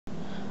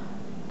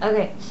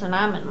Okay, so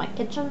now I'm in my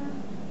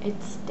kitchen.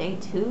 It's day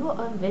 2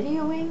 of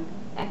videoing.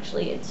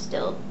 Actually,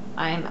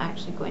 I'm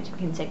actually going to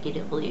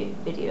consecutively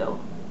video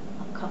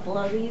a couple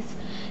of these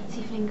this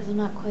evening because I'm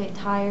not quite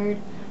tired.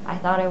 I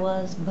thought I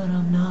was, but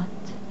I'm not.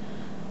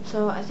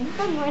 So I think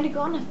I'm going to go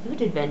on a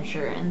food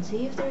adventure and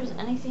see if there's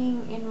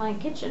anything in my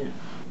kitchen.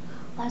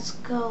 Let's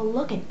go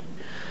looking.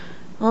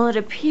 Well, it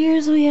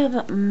appears we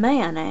have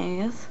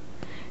mayonnaise,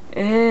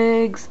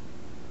 eggs,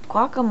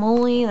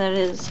 guacamole that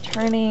is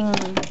turning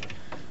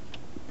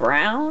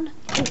brown.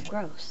 Oh,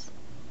 gross.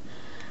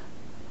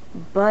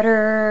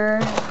 Butter,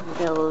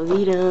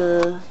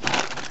 Velveeta,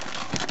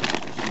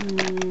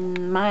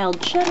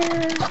 mild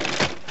cheddar,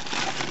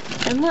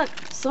 and look,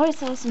 soy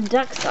sauce and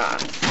duck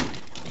sauce,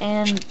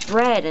 and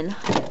bread and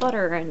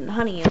butter and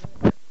honey.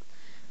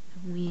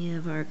 We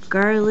have our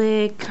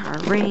garlic, our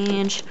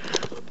ranch,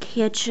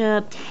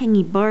 ketchup,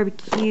 tangy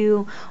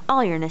barbecue,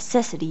 all your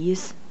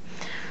necessities.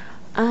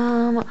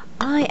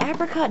 My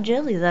apricot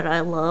jelly that I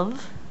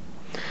love.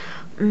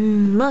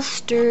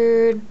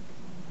 Mustard,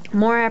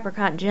 more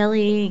apricot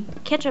jelly,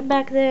 ketchup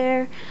back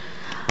there,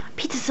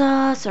 pizza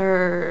sauce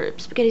or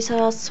spaghetti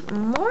sauce,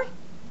 more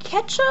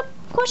ketchup,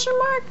 question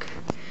mark,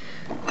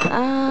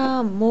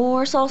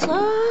 more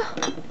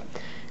salsa,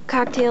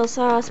 cocktail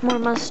sauce, more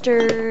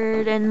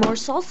mustard, and more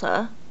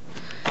salsa,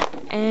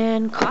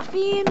 and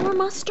coffee and more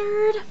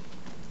mustard.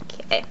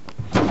 Okay.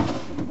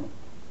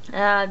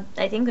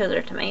 I think those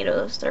are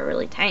tomatoes. They're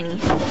really tiny.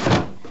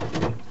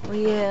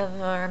 We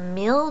have our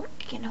milk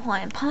and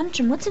Hawaiian punch,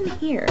 and what's in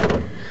here?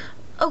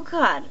 Oh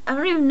god, I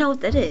don't even know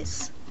what that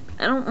is.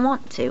 I don't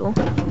want to.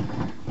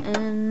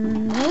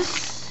 And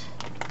this...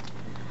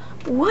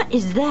 what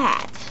is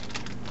that?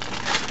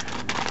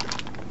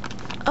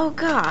 Oh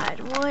god,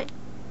 what?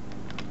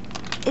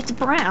 It's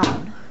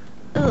brown.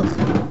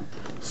 Ugh.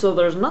 So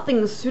there's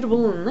nothing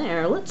suitable in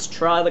there. Let's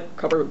try the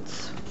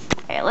cupboards.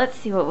 Okay, let's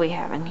see what we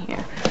have in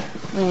here.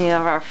 We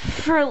have our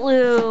Fruit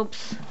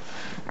Loops,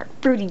 our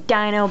Fruity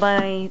Dino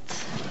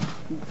Bites,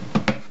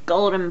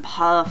 Golden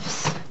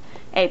Puffs,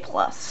 A+.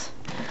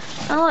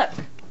 Now look,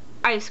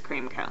 ice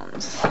cream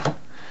cones.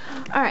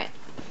 Alright,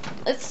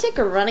 let's take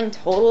a running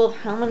total of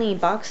how many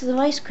boxes of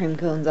ice cream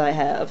cones I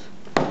have.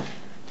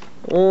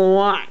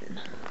 1.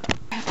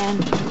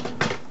 And,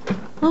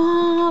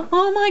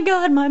 oh my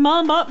god, my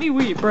mom bought me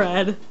wheat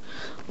bread.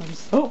 I'm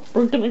so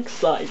freaking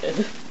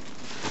excited.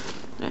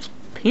 There's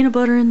peanut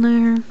butter in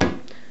there.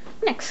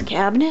 Next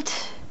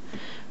cabinet,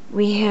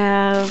 we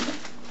have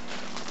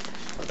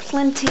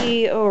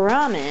plenty of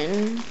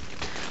ramen.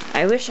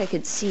 I wish I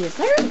could see. Is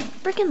there a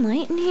freaking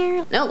light in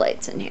here? No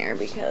lights in here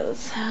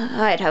because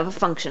I'd have a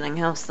functioning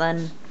house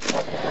then.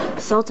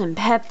 Salt and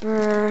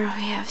pepper.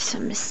 We have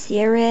some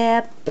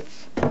syrup.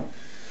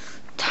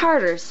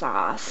 Tartar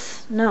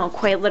sauce. No,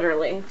 quite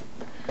literally.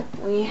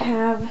 We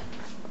have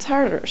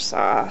tartar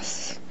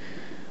sauce.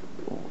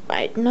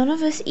 None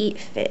of us eat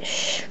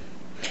fish.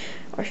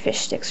 Or fish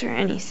sticks or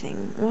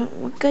anything.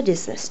 What good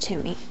is this to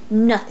me?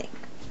 Nothing.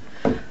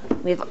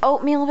 We have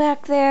oatmeal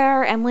back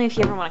there. Emily, if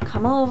you ever want to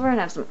come over and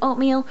have some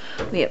oatmeal.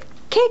 We have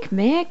cake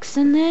mix,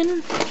 and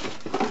then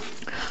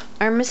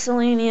our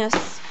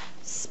miscellaneous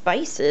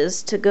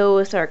spices to go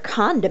with our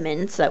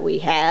condiments that we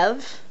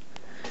have.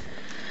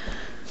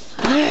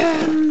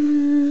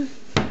 And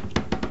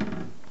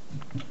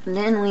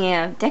then we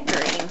have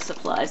decorating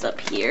supplies up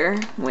here,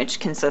 which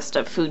consist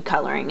of food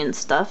coloring and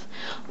stuff.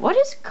 What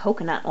is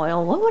coconut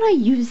oil? What would I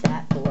use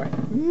that for?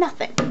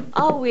 Nothing.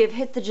 Oh, we have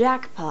hit the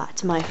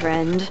jackpot, my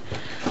friend.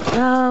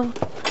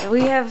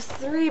 We have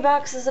 3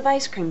 boxes of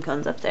ice cream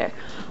cones up there,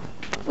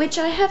 which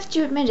I have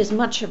to admit is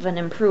much of an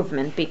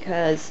improvement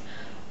because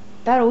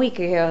about a week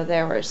ago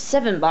there were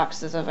 7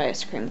 boxes of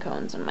ice cream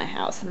cones in my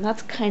house, and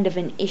that's kind of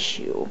an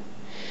issue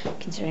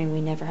considering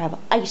we never have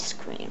ice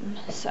cream.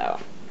 So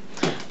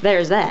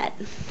there's that.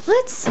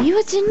 Let's see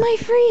what's in my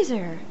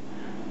freezer.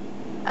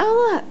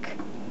 Oh look,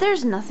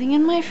 there's nothing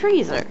in my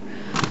freezer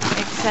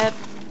except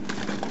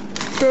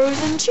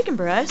frozen chicken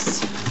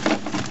breast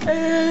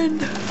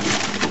and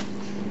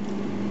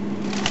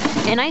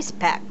an ice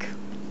pack.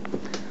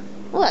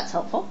 Well, that's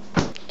helpful.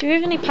 Do we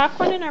have any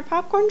popcorn in our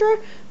popcorn drawer?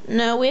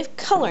 No, we have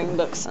coloring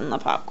books in the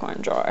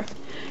popcorn drawer.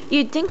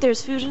 You'd think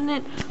there's food in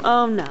it.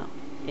 Oh no,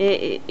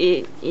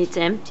 it's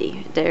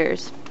empty.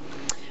 There's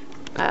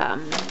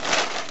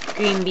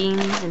green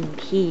beans and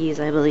peas,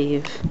 I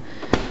believe.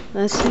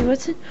 Let's see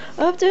what's in.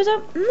 Oh, there's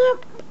a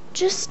nope,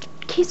 just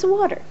a case of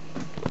water.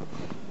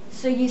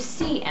 So you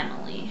see,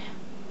 Emily,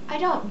 I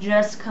don't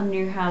just come to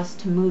your house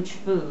to mooch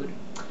food.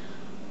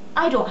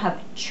 I don't have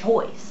a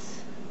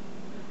choice.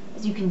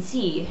 As you can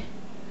see,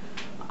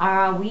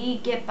 we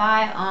get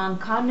by on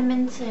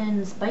condiments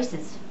and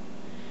spices.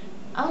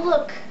 Oh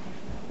look,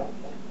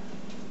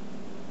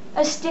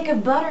 a stick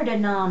of butter to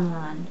nom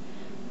on.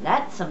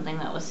 That's something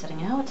that was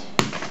sitting out.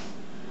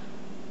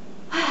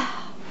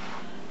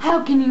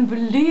 How can you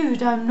believe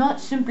it? I'm not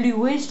simply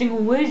wasting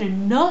away to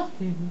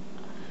nothing.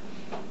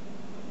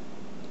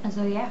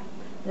 So yeah,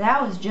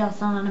 that was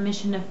just on a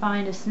mission to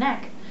find a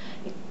snack.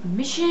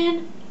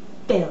 Mission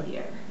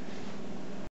failure.